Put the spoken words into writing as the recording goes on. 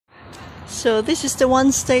So this is the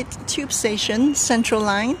Wanstead Tube Station, Central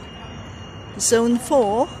Line, Zone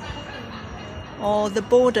 4, or the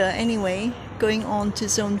border anyway, going on to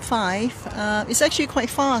Zone 5. It's actually quite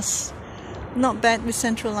fast, not bad with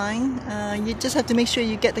Central Line. You just have to make sure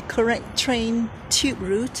you get the correct train tube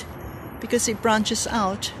route because it branches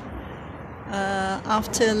out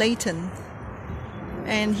after Leighton.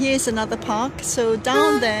 And here's another park. So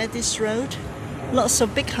down there, this road, lots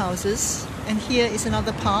of big houses, and here is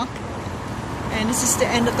another park. And this is the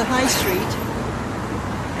end of the High Street.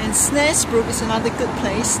 And Snaresbrook is another good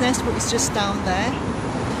place. Snaresbrook is just down there,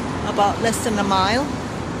 about less than a mile.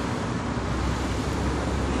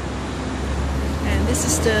 And this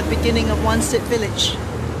is the beginning of Wanstead Village.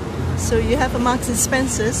 So you have a Marks and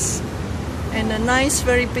Spencer's and a nice,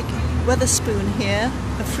 very big Wetherspoon here,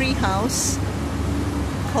 a free house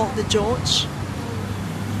called the George.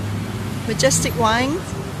 Majestic Wine,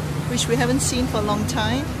 which we haven't seen for a long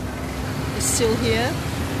time, is still here.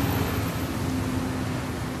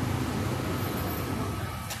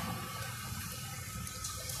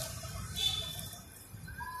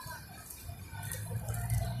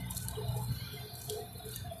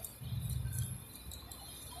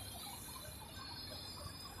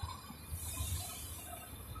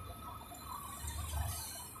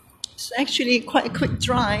 It's actually quite a quick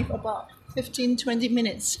drive, about 15-20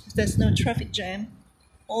 minutes if there's no traffic jam,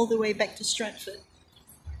 all the way back to Stratford.